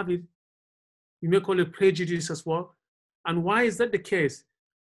have it. You may call it prejudice as well. And why is that the case?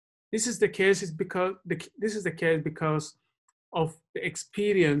 This is the case because of the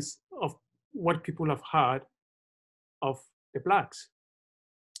experience of what people have had of the Blacks.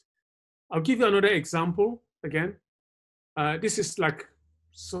 I'll give you another example again. This is like,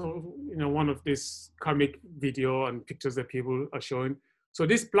 one of these comic video and pictures that people are showing. So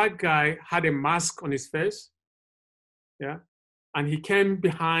this Black guy had a mask on his face, yeah? And he came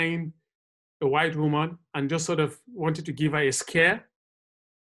behind a white woman and just sort of wanted to give her a scare.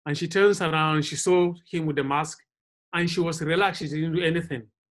 And she turns around and she saw him with the mask and she was relaxed, she didn't do anything.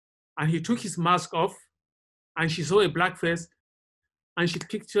 And he took his mask off and she saw a Black face and she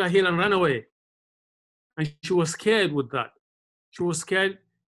kicked her heel and ran away. And she was scared with that. She was scared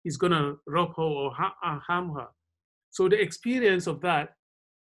he's gonna rob her or harm her. So the experience of that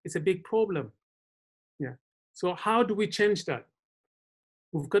is a big problem. Yeah. So how do we change that?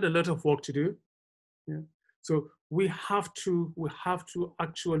 We've got a lot of work to do. Yeah. So we have to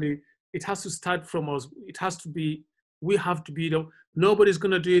actually, it has to start from us. We have to be nobody's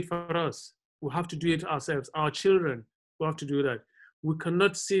gonna do it for us. We have to do it ourselves. Our children, we have to do that. We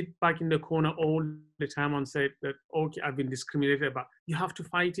cannot sit back in the corner all the time and say that, okay, I've been discriminated about. You have to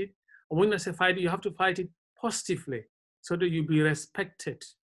fight it. And when I say fight it, you have to fight it positively so that you be respected.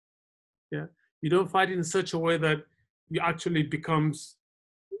 Yeah. You don't fight it in such a way that you actually becomes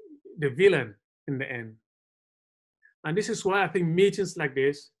the villain in the end. And this is why I think meetings like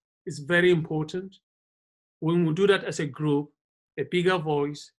this is very important. When we do that as a group, a bigger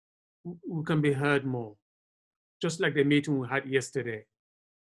voice, we can be heard more. Just like the meeting we had yesterday.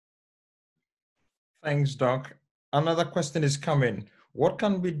 Thanks, Doc. Another question is coming. What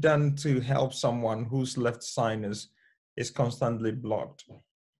can be done to help someone whose left sinus is constantly blocked?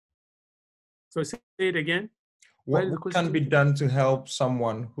 So say it again. What can be done to help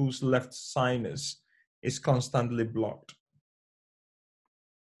someone whose left sinus is constantly blocked?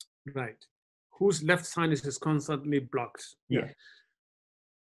 Right. Whose left sinus is constantly blocked? Yeah.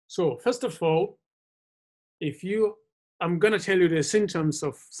 So first of all, I'm going to tell you the symptoms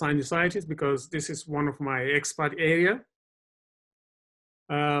of sinusitis because this is one of my expert area.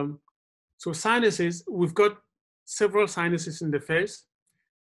 So sinuses, we've got several sinuses in the face.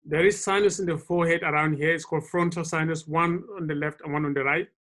 There is sinus in the forehead around here. It's called frontal sinus, one on the left and one on the right.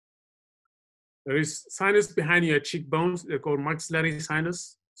 There is sinus behind your cheekbones. They're called maxillary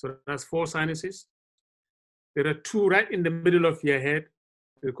sinus. So that's 4 sinuses. There are 2 right in the middle of your head.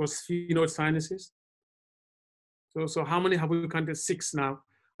 They're called sphenoid sinuses. So how many have we counted? 6 now.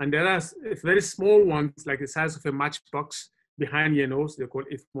 And there are very small ones, like the size of a matchbox behind your nose. They're called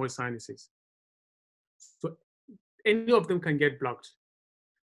ethmoid sinuses. So any of them can get blocked.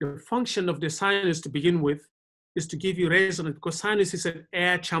 The function of the sinus to begin with is to give you resonance because sinus is an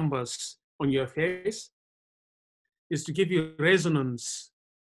air chambers on your face is to give you resonance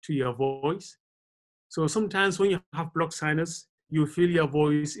to your voice. So sometimes when you have blocked sinus, you feel your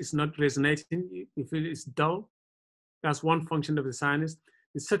voice is not resonating, you feel it's dull. That's one function of the sinus.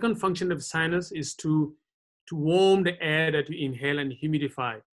 The second function of the sinus is to warm the air that you inhale and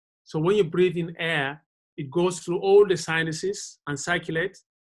humidify. So when you breathe in air, it goes through all the sinuses and circulates,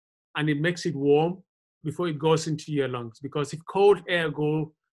 and it makes it warm before it goes into your lungs. Because if cold air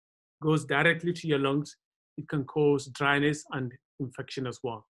goes directly to your lungs, it can cause dryness and infection as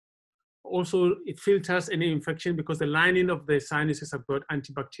well. Also, it filters any infection because the lining of the sinuses have got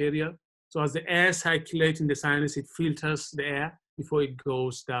antibacterial. So as the air circulates in the sinus, it filters the air before it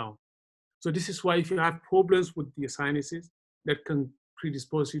goes down. So this is why if you have problems with your sinuses, that can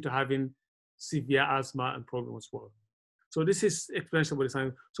predispose you to having severe asthma and problems as well. So this is explanation about the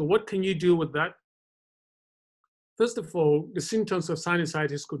sinus. So what can you do with that? First of all, the symptoms of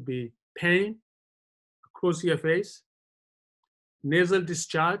sinusitis could be pain across your face, nasal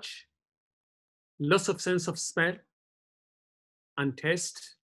discharge, loss of sense of smell and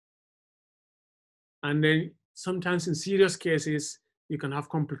taste. And then sometimes in serious cases, you can have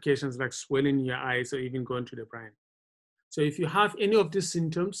complications like swelling in your eyes or even going to the brain. So if you have any of these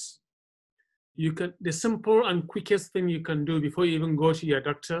symptoms, the simple and quickest thing you can do before you even go to your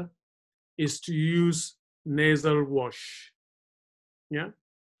doctor is to use nasal wash. Yeah.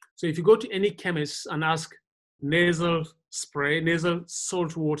 So if you go to any chemist and ask nasal spray, nasal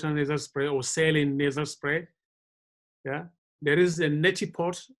salt water nasal spray, or saline nasal spray, yeah, there is a neti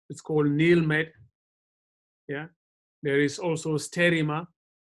pot. It's called Neilmed. Yeah. There is also Sterima.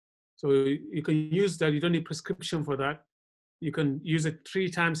 So you can use that. You don't need prescription for that. You can use it 3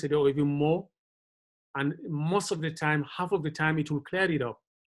 times a day or even more. And most of the time, half of the time, it will clear it up.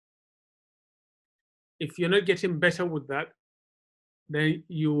 If you're not getting better with that, then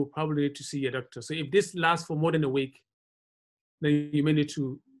you probably need to see your doctor. So if this lasts for more than a week, then you may need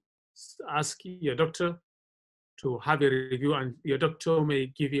to ask your doctor to have a review, and your doctor may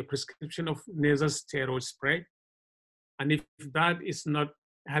give you a prescription of nasal steroid spray. And if that is not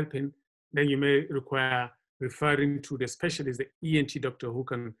helping, then you may require referring to the specialist, the ENT doctor, who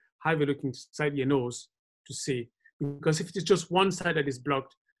can have a look inside your nose to see. Because if it's just one side that is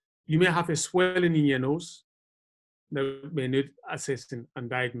blocked, you may have a swelling in your nose that may need assessing and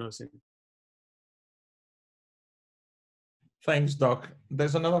diagnosing. Thanks, Doc.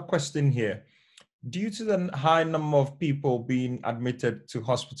 There's another question here. Due to the high number of people being admitted to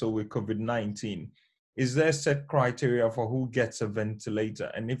hospital with COVID-19, is there a set criteria for who gets a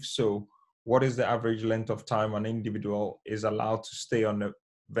ventilator? And if so, what is the average length of time an individual is allowed to stay on a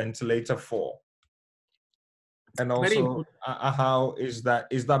ventilator for? And also, how is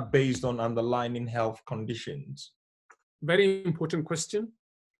that based on underlying health conditions? Very important question.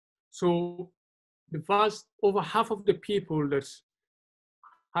 So over half of the people that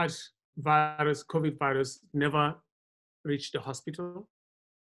had COVID virus never reached the hospital.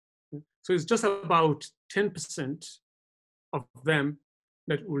 So it's just about 10% of them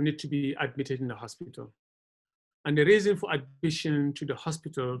that will need to be admitted in the hospital. And the reason for admission to the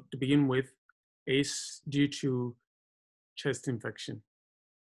hospital to begin with is due to chest infection.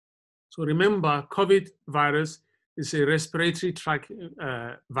 So remember, COVID virus is a respiratory tract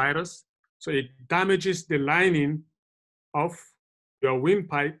virus. So it damages the lining of your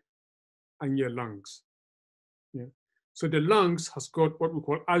windpipe and your lungs. Yeah. So the lungs has got what we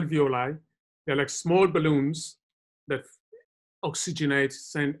call alveoli. They're like small balloons that oxygenate,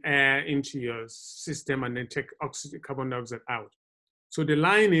 send air into your system, and then take carbon dioxide out. So the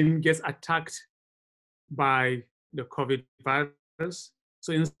lining gets attacked by the COVID virus.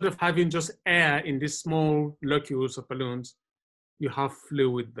 So instead of having just air in these small locules of balloons, you have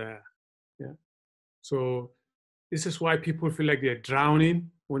fluid there. Yeah. So this is why people feel like they're drowning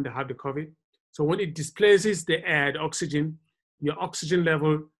when they have the COVID. So when it displaces the air, the oxygen, your oxygen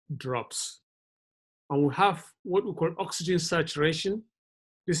level drops. And we have what we call oxygen saturation.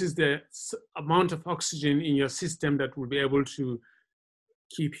 This is the amount of oxygen in your system that will be able to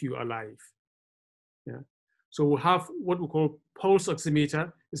keep you alive. Yeah. So we have what we call pulse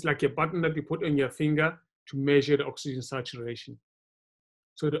oximeter. It's like a button that you put on your finger to measure the oxygen saturation.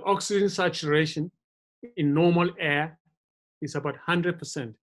 So the oxygen saturation in normal air is about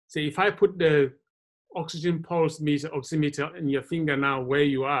 100%. So if I put the oxygen pulse oximeter in your finger now where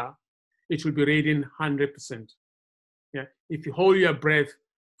you are, it will be reading 100%. Yeah. If you hold your breath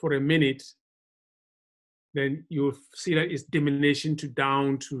for a minute, then you'll see that it's diminishing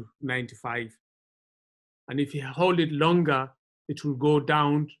down to 95. And if you hold it longer, it will go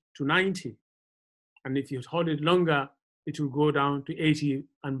down to 90. And if you hold it longer, it will go down to 80.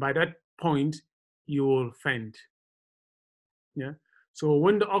 And by that point, you will faint. Yeah. So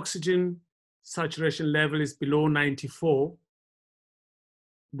when the oxygen saturation level is below 94,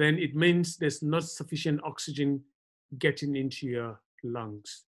 then it means there's not sufficient oxygen getting into your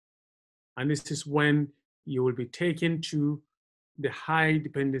lungs. And this is when you will be taken to the high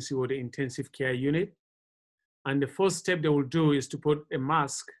dependency or the intensive care unit. And the first step they will do is to put a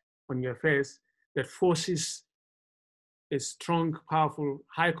mask on your face that forces a strong, powerful,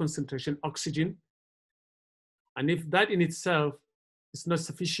 high concentration oxygen. And if that in itself is not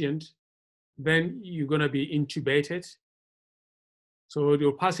sufficient, then you're gonna be intubated. So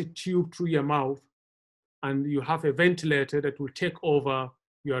they'll pass a tube through your mouth and you have a ventilator that will take over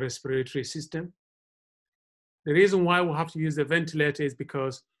your respiratory system. The reason why we have to use the ventilator is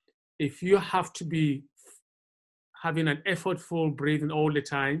because if you have to be having an effortful breathing all the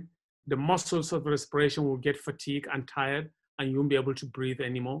time, the muscles of respiration will get fatigued and tired and you won't be able to breathe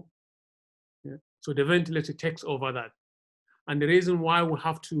anymore. Yeah? So the ventilator takes over that. And the reason why we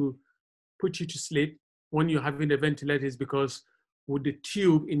have to put you to sleep when you're having the ventilator is because with the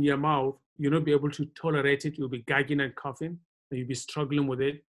tube in your mouth, you'll not be able to tolerate it. You'll be gagging and coughing and you'll be struggling with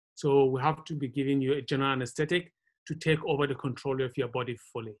it. So we have to be giving you a general anesthetic to take over the control of your body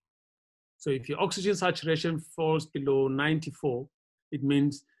fully. So if your oxygen saturation falls below 94, it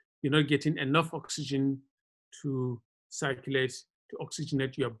means you're not getting enough oxygen to circulate, to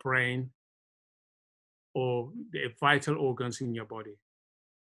oxygenate your brain or the vital organs in your body.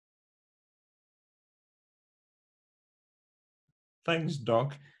 Thanks,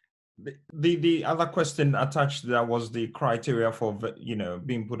 Doc. The other question attached to that was the criteria for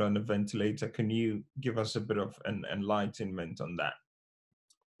being put on the ventilator. Can you give us a bit of an enlightenment on that?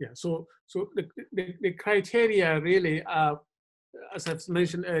 Yeah, so the criteria really are, as I've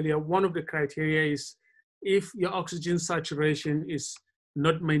mentioned earlier, one of the criteria is if your oxygen saturation is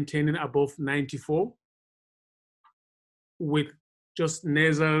not maintaining above 94 with just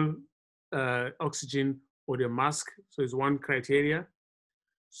nasal oxygen or the mask, so it's one criteria.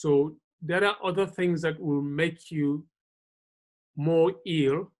 So there are other things that will make you more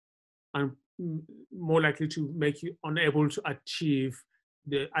ill and more likely to make you unable to achieve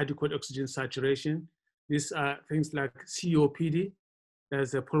the adequate oxygen saturation. These are things like COPD,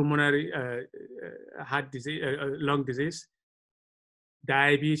 there's a pulmonary heart disease, lung disease,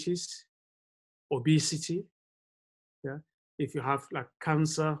 diabetes, obesity. Yeah, if you have like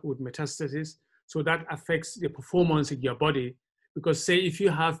cancer with metastasis, so that affects the performance in your body. Because say if you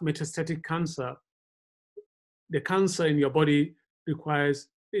have metastatic cancer, the cancer in your body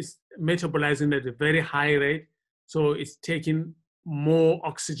is metabolizing at a very high rate, so it's taking more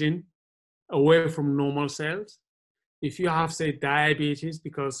oxygen away from normal cells. If you have, say, diabetes,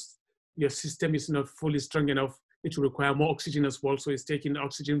 because your system is not fully strong enough, it will require more oxygen as well, so it's taking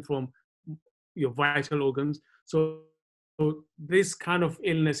oxygen from your vital organs. So this kind of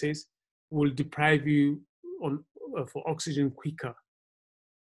illnesses will deprive you for oxygen quicker.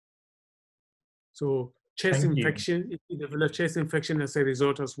 So chest infection, if you develop chest infection as a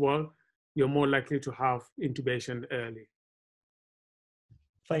result as well, you're more likely to have intubation early.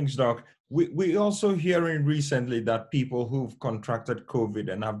 Thanks, Doc. We're also hearing recently that people who've contracted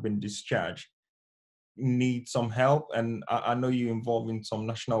COVID and have been discharged need some help. And I know you're involved in some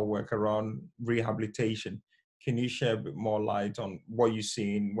national work around rehabilitation. Can you share a bit more light on what you're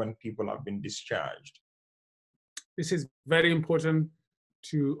seeing when people have been discharged? This is very important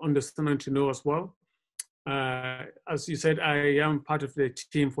to understand and to know as well. As you said, I am part of the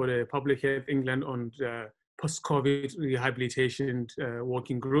team for the Public Health England on post-COVID rehabilitation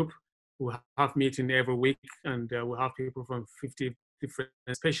working group. We have meeting every week and we have people from 50 different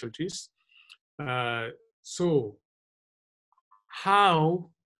specialties. So how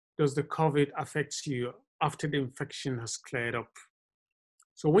does the COVID affect you after the infection has cleared up?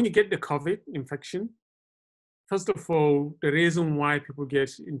 So when you get the COVID infection, first of all, the reason why people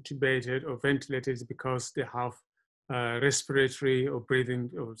get intubated or ventilated is because they have respiratory or breathing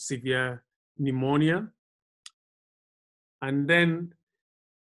or severe pneumonia. And then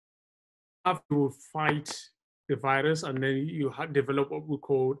have to fight the virus, and then you develop what we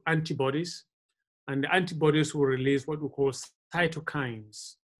call antibodies. And the antibodies will release what we call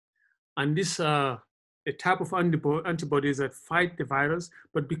cytokines. And these are a type of antibodies that fight the virus,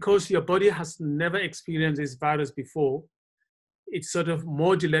 but because your body has never experienced this virus before, it sort of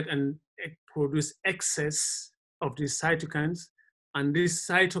modulates and it produces excess of these cytokines. And these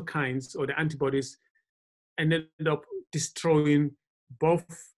cytokines or the antibodies ended up destroying both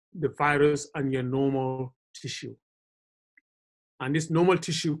the virus and your normal tissue. And this normal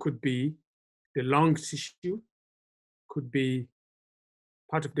tissue could be the lung tissue, could be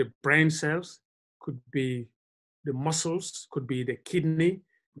part of the brain cells, could be the muscles, could be the kidney,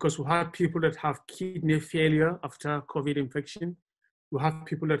 because we have people that have kidney failure after COVID infection. We have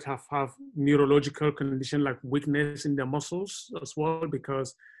people that have neurological condition like weakness in their muscles as well,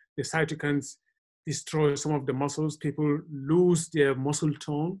 because the cytokines destroy some of the muscles. People lose their muscle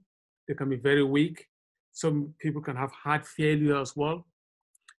tone. They can be very weak. Some people can have heart failure as well.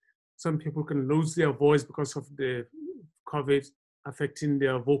 Some people can lose their voice because of the COVID affecting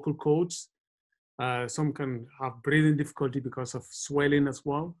their vocal cords. Some can have breathing difficulty because of swelling as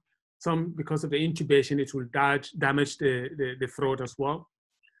well. Some, because of the intubation, it will damage the throat as well.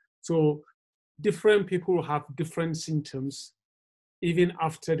 So different people have different symptoms even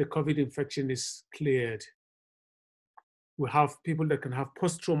after the COVID infection is cleared. We have people that can have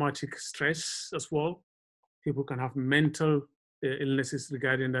post-traumatic stress as well. People can have mental illnesses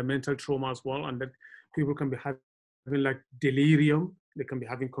regarding their mental trauma as well, and that people can be having like delirium. They can be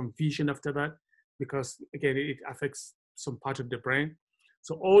having confusion after that, because again, it affects some part of the brain.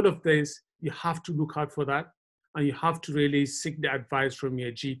 So all of this, you have to look out for that, and you have to really seek the advice from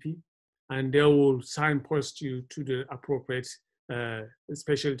your GP, and they will signpost you to the appropriate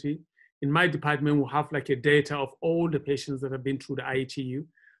specialty. In my department, we have like a data of all the patients that have been through the ITU.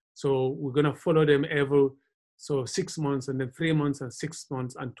 So we're gonna follow them every 6 months, and then 3 months, and 6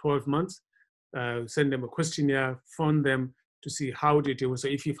 months, and 12 months. Send them a questionnaire, phone them to see how they do. So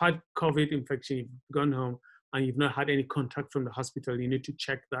if you've had COVID infection, you've gone home, and you've not had any contact from the hospital, you need to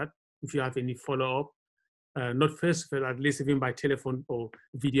check that if you have any follow-up. Not face to face, at least even by telephone or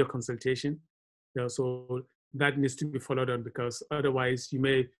video consultation. So that needs to be followed on, because otherwise you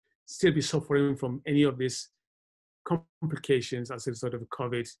may still be suffering from any of these complications as a result of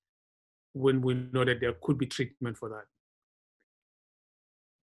COVID, when we know that there could be treatment for that.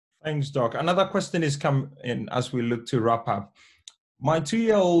 Thanks, Doc. Another question is come in as we look to wrap up. My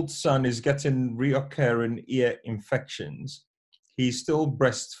 2-year-old son is getting reoccurring ear infections. He's still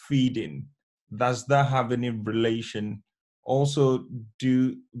breastfeeding. Does that have any relation? Also,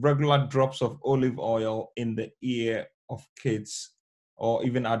 do regular drops of olive oil in the ear of kids or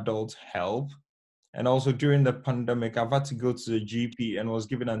even adults help? And also, during the pandemic, I've had to go to the GP and was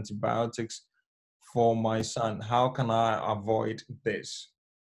given antibiotics for my son. How can I avoid this?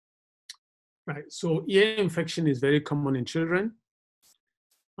 Right, so ear infection is very common in children,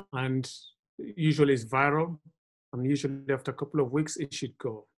 and usually it's viral, and usually after a couple of weeks, it should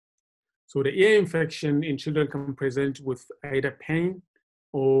go. So the ear infection in children can present with either pain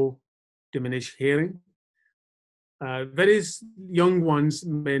or diminished hearing. Very young ones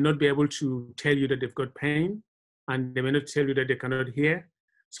may not be able to tell you that they've got pain, and they may not tell you that they cannot hear.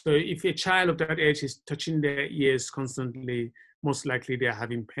 So if a child of that age is touching their ears constantly, most likely they're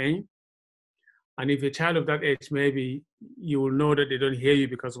having pain. And if a child of that age, maybe you will know that they don't hear you,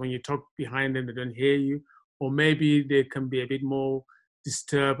 because when you talk behind them, they don't hear you. Or maybe they can be a bit more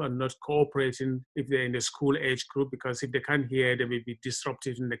disturbed and not cooperating if they're in the school age group, because if they can't hear, they may be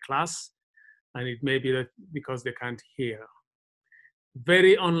disruptive in the class. And it may be that because they can't hear.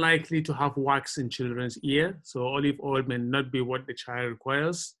 Very unlikely to have wax in children's ear. So olive oil may not be what the child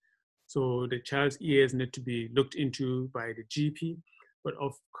requires. So the child's ears need to be looked into by the GP. But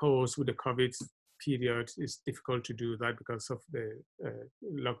of course, with the COVID period, it's difficult to do that because of the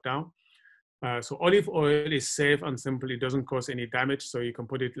lockdown. So olive oil is safe and simple. It doesn't cause any damage. So you can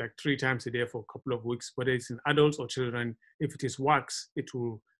put it like 3 times a day for a couple of weeks, whether it's in adults or children. If it is wax, it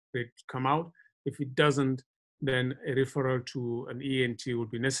will come out. If it doesn't, then a referral to an ENT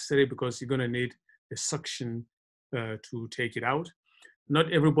would be necessary, because you're going to need a suction to take it out.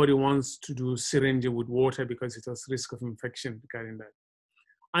 Not everybody wants to do syringe with water because it has risk of infection regarding that.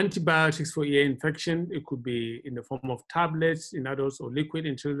 Antibiotics for ear infection, it could be in the form of tablets in adults or liquid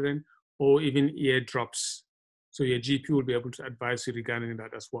in children, or even ear drops. So your GP will be able to advise you regarding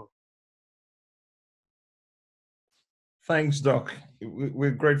that as well. Thanks, Doc.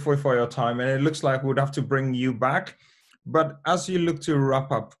 We're grateful for your time, and it looks like we'd have to bring you back. But as you look to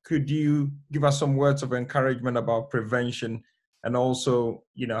wrap up, could you give us some words of encouragement about prevention, and also,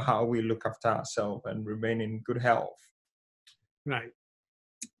 how we look after ourselves and remain in good health? Right.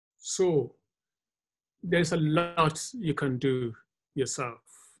 So there's a lot you can do yourself.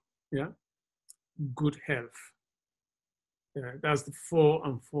 Yeah. Good health. Yeah, that's the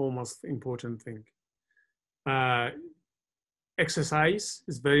foremost important thing. Exercise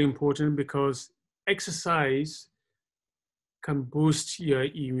is very important, because exercise can boost your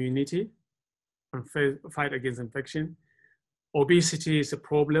immunity and fight against infection. Obesity is a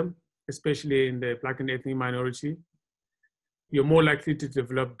problem, especially in the Black and ethnic minority. You're more likely to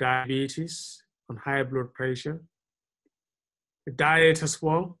develop diabetes and high blood pressure. The diet as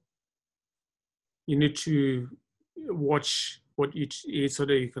well. You need to watch what you eat so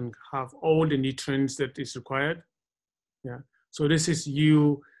that you can have all the nutrients that is required. Yeah. So this is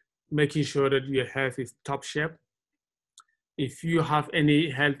you making sure that your health is top shape. If you have any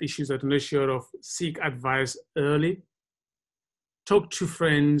health issues that you're not sure of, seek advice early. Talk to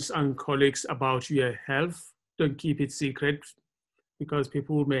friends and colleagues about your health. Don't keep it secret, because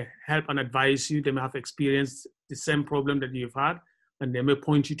people may help and advise you. They may have experienced the same problem that you've had, and they may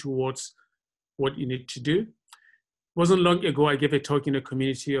point you towards what you need to do. It wasn't long ago, I gave a talk in a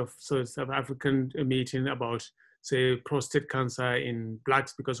community of South African meeting about, say, prostate cancer in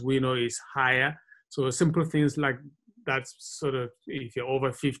blacks, because we know it's higher. So simple things like that, sort of, if you're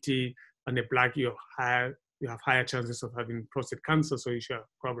over 50 and a black, you have higher chances of having prostate cancer, so you should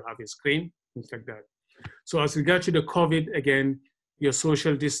probably have a screen, things like that. So as regards to the COVID, again, your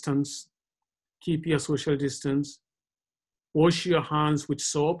social distance, keep your social distance. Wash your hands with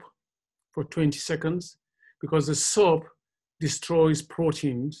soap for 20 seconds, because the soap destroys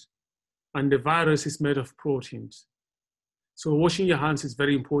proteins and the virus is made of proteins. So washing your hands is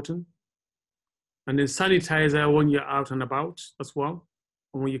very important. And then sanitizer when you're out and about as well.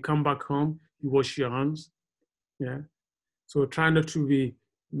 And when you come back home, you wash your hands. Yeah. So try not to be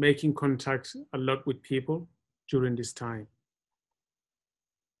making contact a lot with people during this time.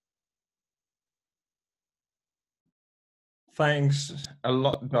 Thanks a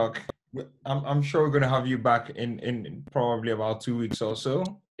lot, Doc. I'm sure we're going to have you back in probably about 2 weeks or so,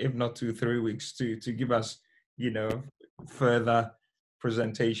 if not 2-3 weeks, to give us, further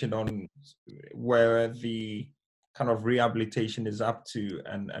presentation on where the kind of rehabilitation is up to,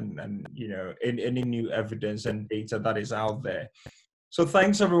 and any new evidence and data that is out there. So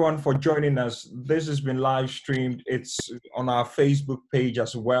thanks everyone for joining us. This has been live streamed. It's on our Facebook page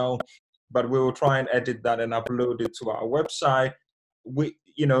as well, but we will try and edit that and upload it to our website.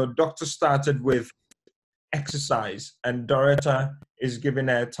 Doctor started with exercise, and Doretta is giving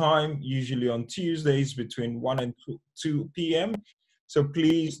her time, usually on Tuesdays between 1 and 2 p.m. So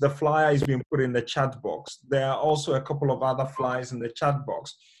please, the flyer is being put in the chat box. There are also a couple of other flyers in the chat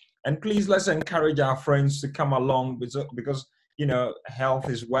box. And please, let's encourage our friends to come along, because health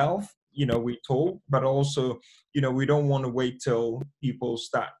is wealth, we told, but also, we don't want to wait till people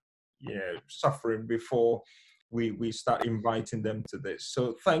start, suffering before we start inviting them to this.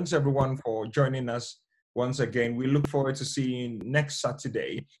 So thanks everyone for joining us once again. We look forward to seeing you next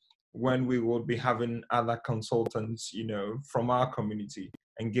Saturday, when we will be having other consultants, from our community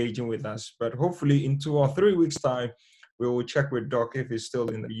engaging with us. But hopefully in 2 or 3 weeks' time, we will check with Doc if he's still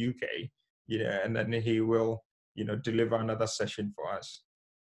in the UK, and then he will, deliver another session for us.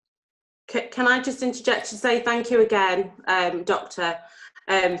 Can I just interject to say thank you again, Doctor,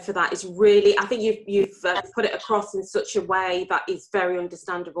 for that. It's really, I think you've put it across in such a way that is very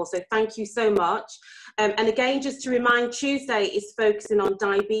understandable. So thank you so much. And again, just to remind, Tuesday is focusing on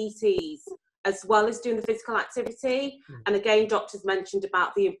diabetes as well as doing the physical activity. And again, doctors mentioned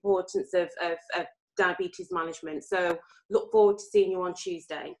about the importance of diabetes management. So look forward to seeing you on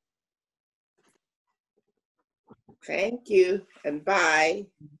Tuesday. Thank you, and bye.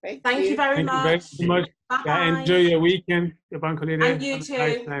 Thank you very much. Thank you very much. Bye-bye. Enjoy your weekend, your bank holiday. And you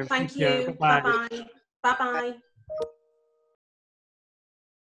too. Thank you. Bye-bye. Bye-bye.